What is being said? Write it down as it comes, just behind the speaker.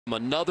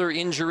Another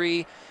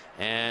injury,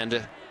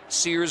 and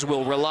Sears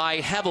will rely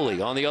heavily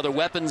on the other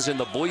weapons in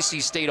the Boise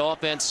State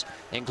offense,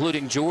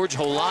 including George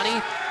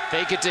Holani.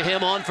 Fake it to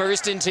him on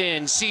 1st and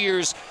 10.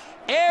 Sears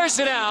airs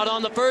it out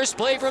on the first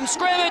play from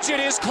scrimmage. It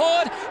is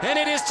caught, and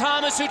it is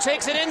Thomas who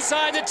takes it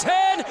inside the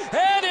 10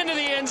 and into the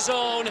end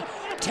zone.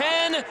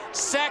 10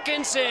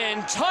 seconds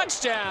in,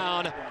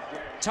 touchdown.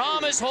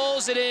 Thomas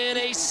holds it in,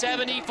 a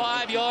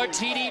 75-yard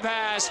TD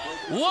pass.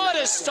 What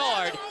a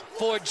start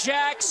for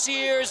Jack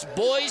Sears'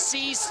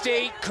 Boise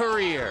State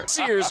career.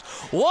 Sears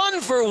 1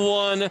 for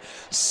 1,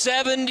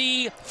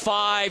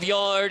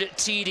 75-yard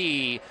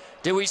TD.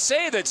 Did we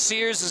say that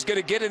Sears is going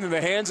to get into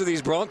the hands of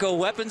these Bronco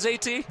weapons,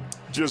 AT?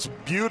 Just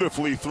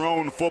beautifully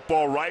thrown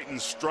football right in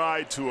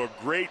stride to a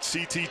great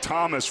C.T.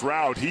 Thomas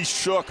route. He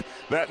shook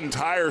that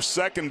entire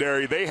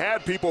secondary. They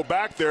had people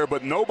back there,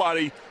 but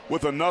nobody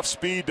with enough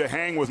speed to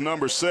hang with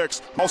number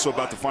 6. Also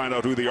about to find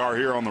out who they are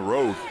here on the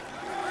road.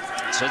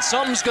 So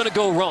something's going to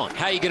go wrong.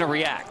 How are you going to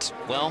react?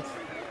 Well,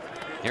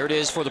 here it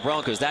is for the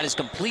Broncos. That is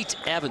complete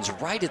to Evans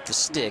right at the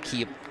stick.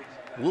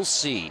 We'll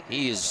see.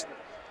 He is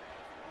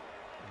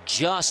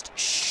just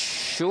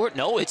short.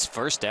 No, it's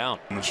first down.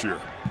 This year.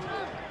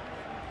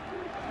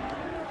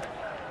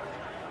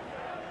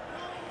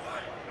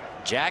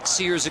 Jack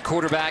Sears, a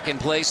quarterback in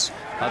place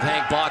of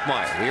Hank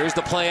Bachmeier. Here's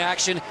the play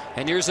action,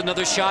 and here's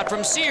another shot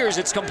from Sears.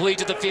 It's complete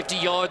to the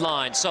 50-yard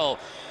line. So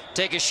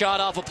take a shot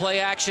off a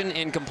play action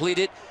and complete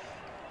it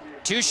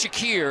to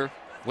Shakir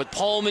with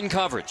Pullman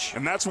coverage.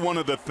 And that's one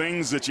of the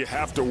things that you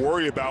have to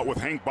worry about with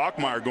Hank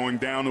Bachmeier going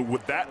down.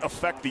 Would that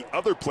affect the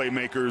other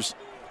playmakers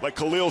like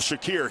Khalil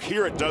Shakir?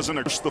 Here it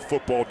doesn't push the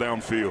football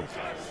downfield.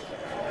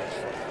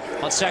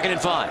 On 2nd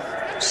and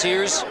 5.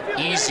 Sears,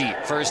 easy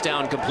first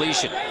down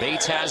completion.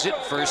 Bates has it,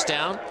 first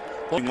down.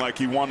 Like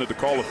he wanted to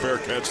call a fair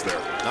catch there.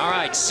 All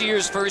right,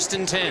 Sears 1st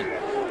and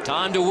 10.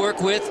 Time to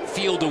work with,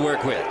 field to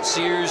work with.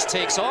 Sears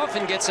takes off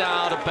and gets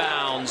out of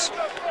bounds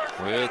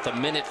with a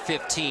minute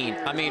 15.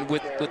 I mean,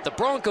 with the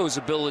Broncos'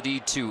 ability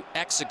to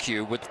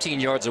execute with 15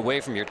 yards away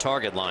from your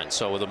target line.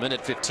 So with a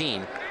minute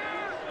 15,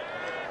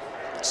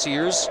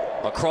 Sears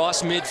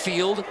across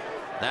midfield.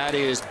 That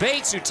is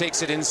Bates who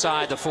takes it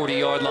inside the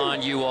 40-yard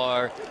line. You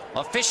are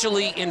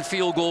officially in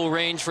field goal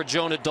range for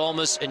Jonah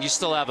Dulmus, and you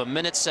still have a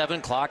minute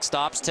 7. Clock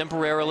stops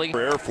temporarily.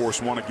 Air Force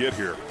want to get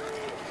here.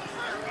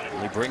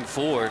 We bring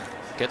forward,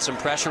 get some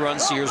pressure on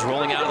Sears,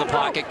 rolling out of the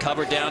pocket,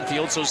 covered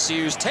downfield. So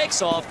Sears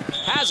takes off,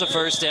 has a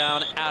first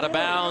down, out of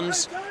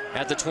bounds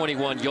at the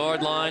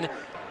 21-yard line.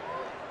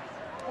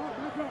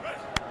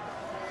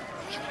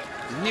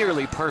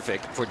 Nearly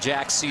perfect for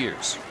Jack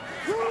Sears.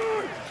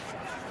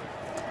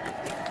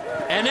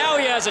 And now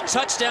he has a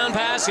touchdown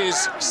pass,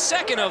 his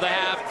second of the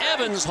half.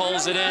 Evans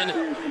holds it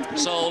in.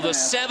 So the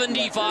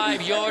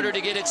 75-yarder to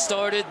get it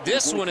started.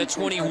 This one a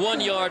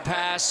 21-yard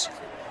pass.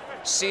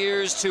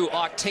 Sears to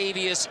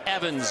Octavius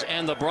Evans,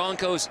 and the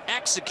Broncos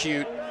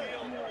execute.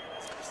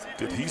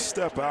 Did he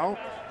step out?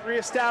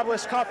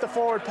 Reestablished, caught the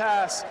forward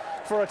pass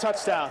for a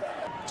touchdown.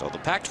 So the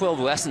Pac-12,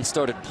 who hasn't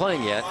started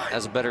playing yet,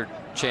 has a better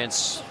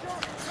chance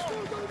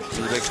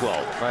to the Big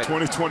 12, right?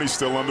 2020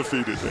 still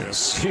undefeated, man.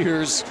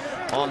 Sears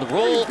on the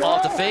roll,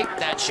 off the fake.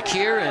 That's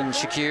Shakir, and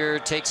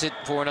Shakir takes it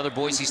for another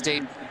Boise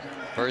State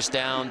first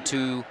down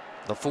to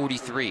the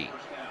 43.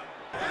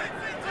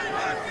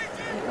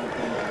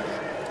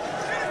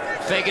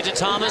 Fake it to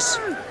Thomas,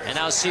 and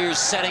now Sears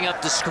setting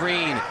up the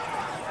screen.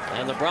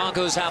 And the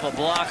Broncos have a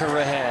blocker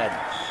ahead.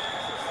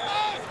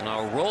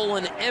 Now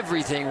rolling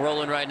everything,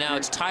 rolling right now.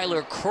 It's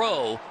Tyler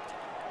Crow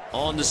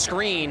on the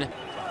screen.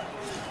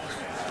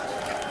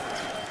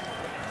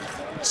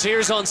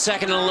 Sears on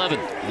 2nd and 11,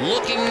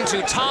 looking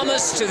to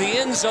Thomas to the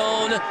end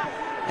zone,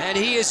 and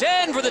he is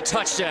in for the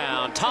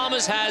touchdown.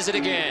 Thomas has it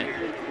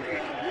again.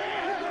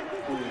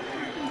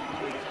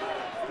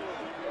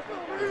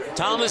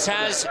 Thomas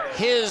has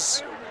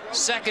his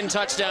second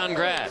touchdown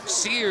grab.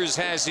 Sears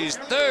has his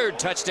 3rd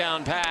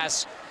touchdown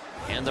pass,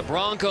 and the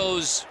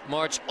Broncos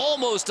march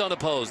almost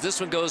unopposed. This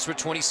one goes for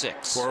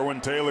 26. Corwin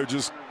Taylor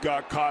just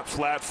got caught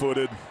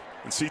flat-footed.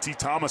 And C.T.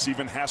 Thomas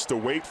even has to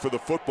wait for the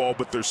football,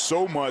 but there's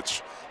so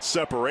much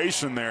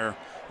separation there.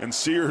 And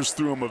Sears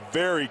threw him a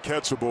very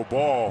catchable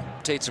ball.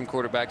 Take some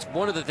quarterbacks.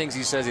 One of the things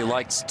he says he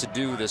likes to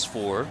do this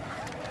for.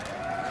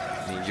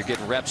 I mean, you're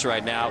getting reps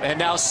right now. And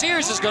now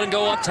Sears is going to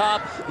go up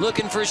top,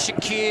 looking for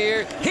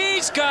Shakir.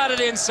 He's got it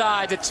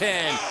inside the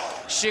 10.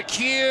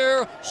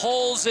 Shakir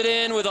holds it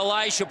in with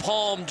Elisha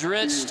Palm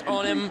drenched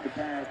on him.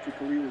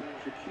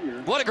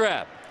 What a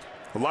grab.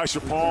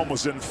 Elisha Palm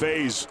was in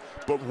phase.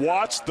 But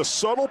watch the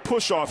subtle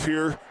push off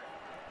here,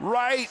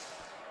 right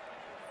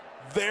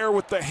there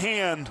with the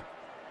hand.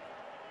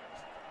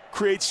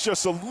 Creates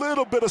just a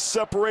little bit of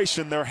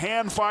separation. They're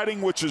hand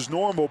fighting, which is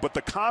normal, but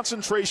the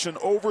concentration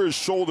over his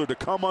shoulder to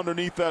come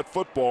underneath that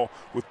football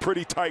with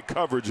pretty tight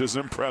coverage is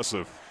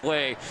impressive.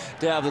 Way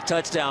to have the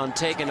touchdown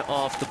taken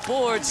off the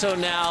board, so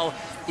now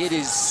it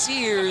is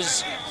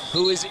Sears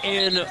who is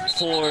in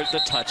for the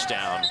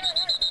touchdown.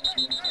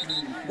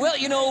 Well,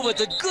 you know, but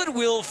the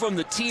goodwill from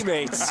the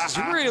teammates is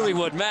really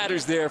what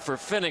matters there for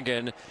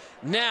Finnegan.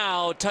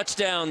 Now,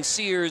 touchdown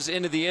Sears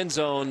into the end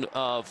zone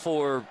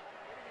for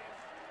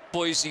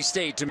Boise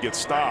State to get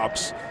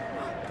stops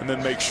and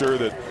then make sure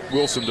that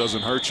Wilson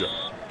doesn't hurt you.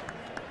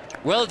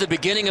 Well, at the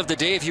beginning of the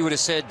day, if you would have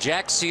said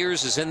Jack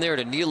Sears is in there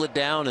to kneel it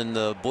down and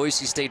the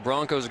Boise State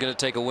Broncos are going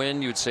to take a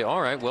win, you'd say,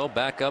 all right, well,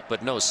 back up.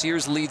 But no,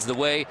 Sears leads the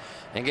way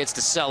and gets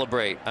to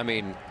celebrate. I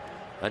mean,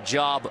 a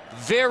job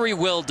very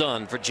well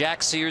done for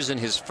Jack Sears in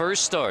his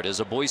first start as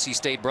a Boise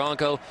State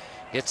Bronco.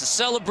 Gets to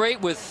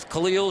celebrate with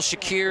Khalil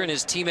Shakir and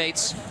his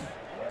teammates.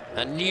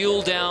 A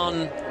kneel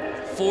down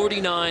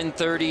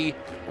 49-30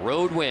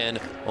 road win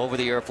over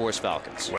the Air Force Falcons.